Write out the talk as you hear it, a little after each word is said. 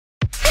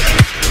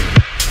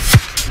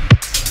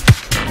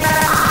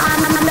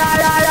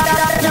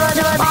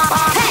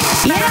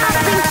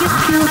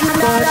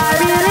but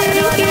really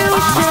you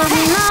should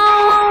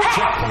know.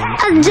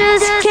 I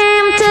just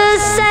came to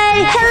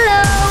say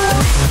hello.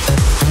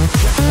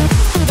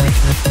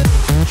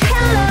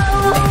 Hello.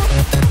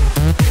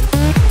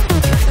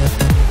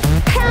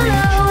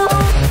 Hello.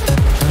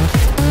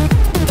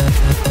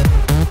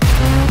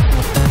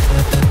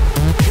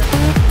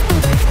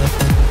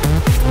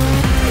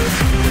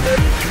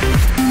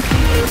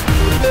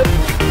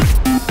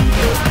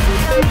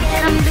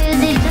 I'm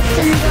busy, just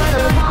enjoy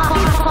the walk.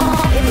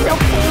 It's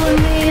okay with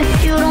me if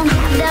you don't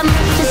have that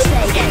much to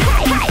say. Hey,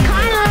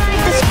 kinda like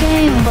this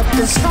game, but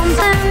there's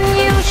something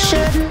you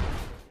should.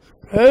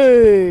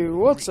 Hey,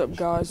 what's up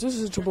guys? This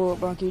is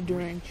TaBullet's Monkey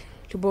doing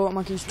TaBullet's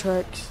Monkey's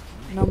Tracks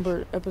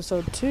number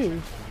episode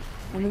 2.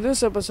 And in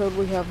this episode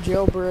we have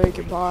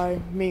Jailbreak by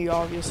me,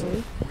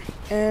 obviously.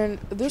 And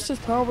this is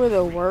probably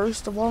the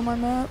worst of all my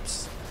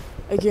maps.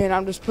 Again,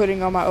 I'm just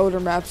putting all my older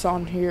maps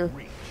on here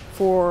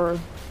to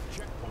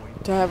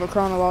have a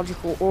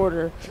chronological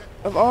order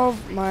of all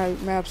of my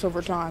maps over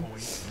time.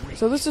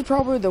 So this is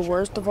probably the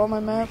worst of all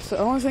my maps. The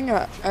only thing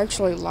I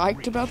actually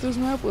liked about this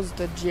map was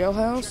the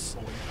jailhouse.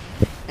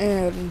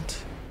 And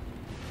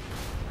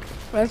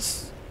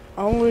that's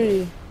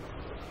only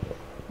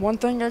one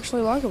thing I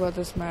actually like about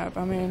this map.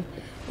 I mean,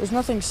 there's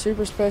nothing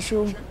super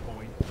special,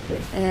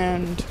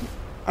 and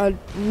I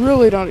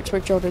really don't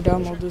expect y'all to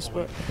download this,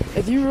 but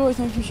if you really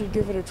think you should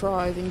give it a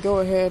try, then go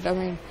ahead. I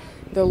mean,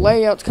 the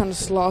layout's kind of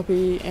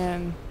sloppy,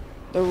 and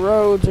the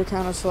roads are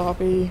kind of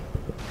sloppy.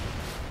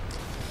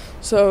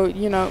 So,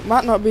 you know, it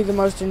might not be the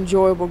most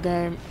enjoyable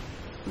game,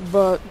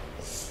 but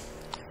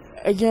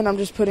again, I'm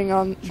just putting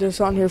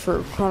this on here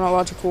for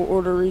chronological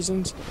order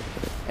reasons.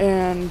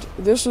 And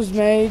this was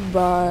made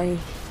by,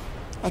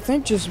 I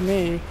think, just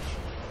me.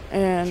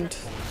 And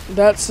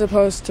that's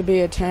supposed to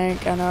be a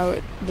tank. I know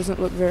it doesn't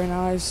look very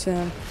nice,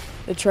 and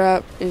the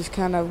trap is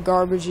kind of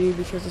garbagey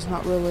because it's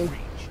not really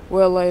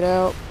well laid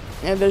out.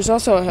 And there's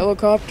also a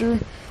helicopter,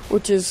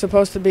 which is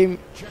supposed to be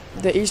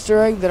the Easter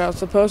egg that I was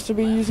supposed to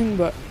be using,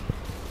 but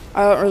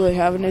I don't really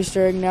have an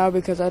Easter egg now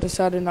because I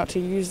decided not to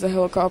use the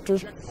helicopter.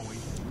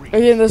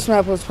 Again, this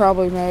map was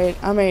probably made,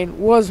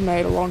 was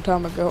made a long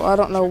time ago. I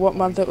don't know what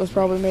month it was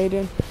probably made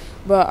in,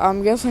 but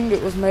I'm guessing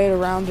it was made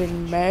around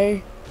in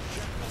May.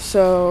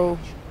 So,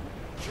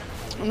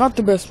 not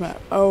the best map,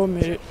 I'll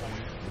admit it.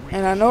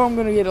 And I know I'm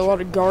going to get a lot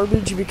of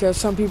garbage because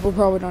some people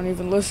probably don't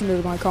even listen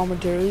to my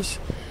commentaries.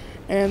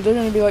 And they're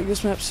going to be like,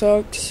 this map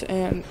sucks,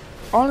 and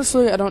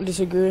honestly, I don't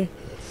disagree.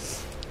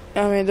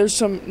 I mean, there's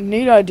some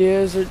neat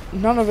ideas,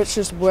 none of it's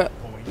just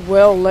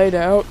well laid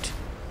out,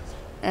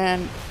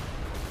 and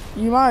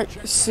you might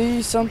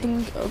see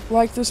something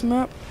like this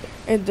map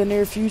in the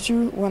near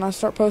future when I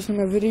start posting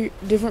my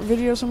different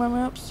videos on my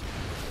maps.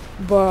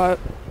 But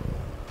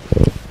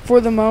for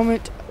the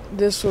moment,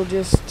 this will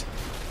just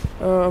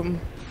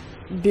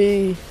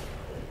be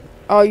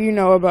all you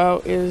know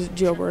about is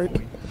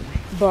Jailbreak.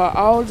 But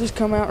I'll just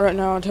come out right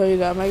now and tell you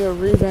that I made a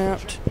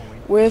revamped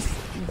with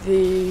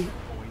the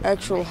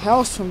actual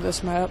house from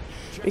this map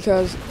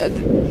because,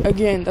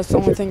 again, that's the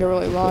only thing I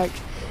really liked.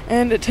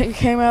 And it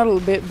came out a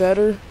little bit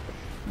better,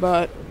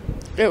 but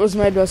it was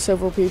made by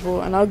several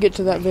people, and I'll get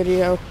to that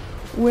video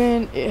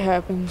when it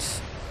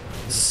happens.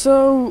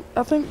 So,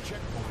 I think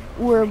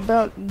we're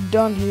about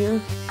done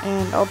here,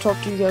 and I'll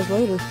talk to you guys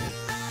later.